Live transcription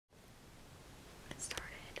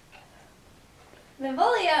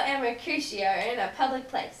Benvolio and Mercutio are in a public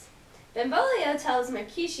place. Benvolio tells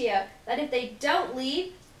Mercutio that if they don't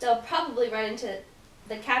leave, they'll probably run into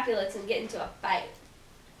the Capulets and get into a fight.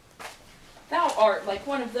 Thou art like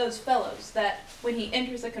one of those fellows that, when he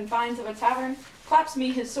enters the confines of a tavern, claps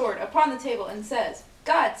me his sword upon the table and says,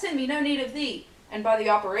 God, send me no need of thee, and by the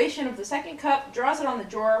operation of the second cup draws it on the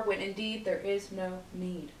drawer when indeed there is no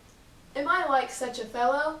need. Am I like such a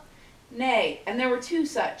fellow? Nay, and there were two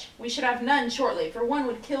such. We should have none shortly, for one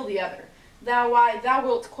would kill the other. Thou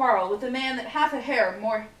wilt quarrel with a man that hath a hair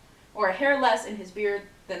more, or a hair less in his beard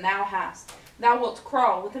than thou hast. Thou wilt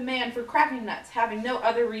quarrel with a man for cracking nuts, having no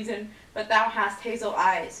other reason but thou hast hazel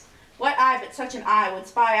eyes. What eye but such an eye would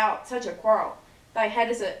spy out such a quarrel? Thy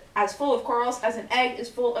head is as full of quarrels as an egg is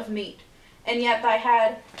full of meat, and yet thy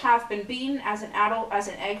head hath been beaten as an addle as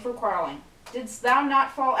an egg for quarreling. Didst thou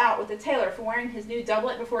not fall out with a tailor for wearing his new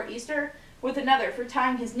doublet before Easter, with another for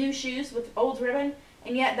tying his new shoes with old ribbon,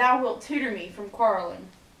 and yet thou wilt tutor me from quarreling?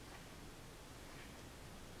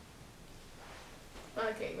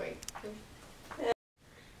 Okay, wait.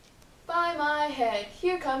 By my head,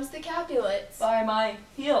 here comes the Capulets. By my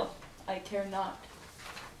heel, I care not.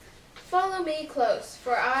 Follow me close,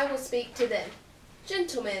 for I will speak to them.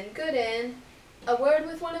 Gentlemen, good inn. A word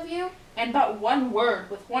with one of you? And but one word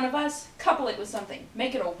with one of us, couple it with something.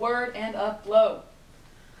 Make it a word and a blow.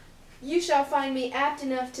 You shall find me apt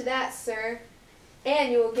enough to that, sir,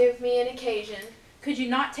 and you will give me an occasion. Could you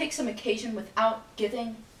not take some occasion without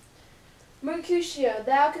giving? Mercutio,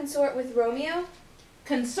 thou consort with Romeo?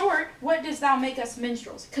 Consort? What dost thou make us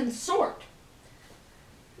minstrels? Consort!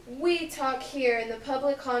 We talk here in the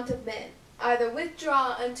public haunt of men. Either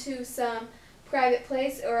withdraw unto some private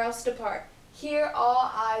place, or else depart. Here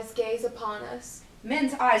all eyes gaze upon us.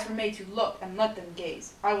 Men's eyes were made to look, and let them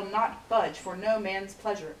gaze. I will not budge for no man's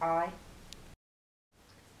pleasure, I.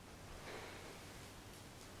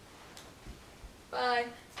 Bye.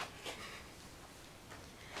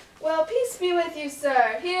 Well, peace be with you,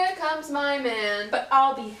 sir. Here comes my man. But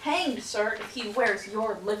I'll be hanged, sir, if he wears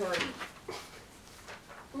your livery.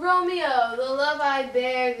 Romeo, the love I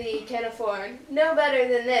bear thee can afford no better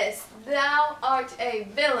than this. Thou art a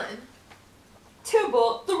villain.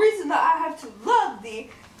 Tybalt, the reason that I have to love thee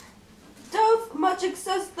doth much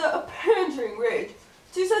excess the apparent rage.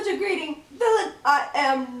 To such a greeting, villain I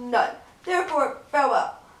am none. Therefore,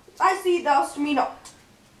 farewell. I see thou'st me not.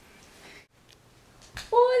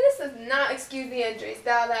 Boy, this does not excuse the injuries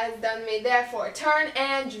thou hast done me. Therefore, turn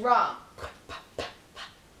and draw.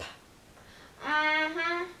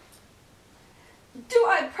 Do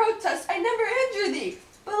I protest I never injure thee,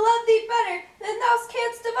 but love thee better than thou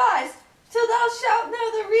canst devise, till thou shalt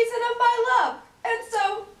know the reason of my love. And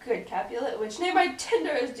so, good Capulet, which name I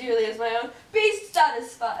tender as dearly as my own, be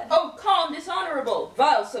satisfied. Oh, calm, dishonorable,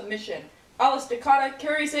 vile submission. Alasticata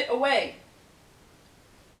carries it away.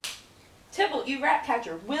 Tybalt, you rat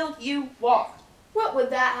catcher, will you walk? What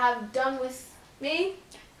would that have done with me?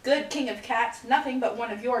 Good king of cats, nothing but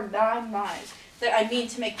one of your 9 lives, that I mean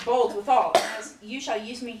to make bold withal, and as you shall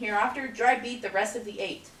use me hereafter, dry beat the rest of the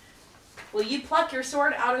 8. Will you pluck your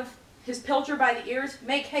sword out of his pilcher by the ears?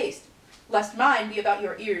 Make haste, lest mine be about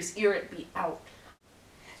your ears ere it be out.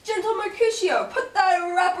 Gentle Mercutio, put thy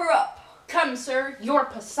wrapper up. Come, sir, your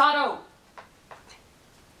passado.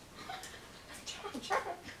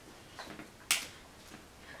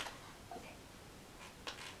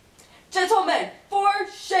 Gentlemen, for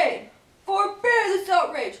shame, forbear this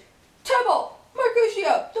outrage. Tybalt,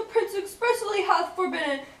 Mercutio, the prince expressly hath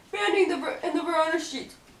forbidden banding in the Verona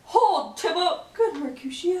streets. Hold, Tybalt, good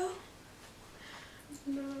Mercutio.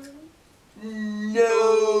 No.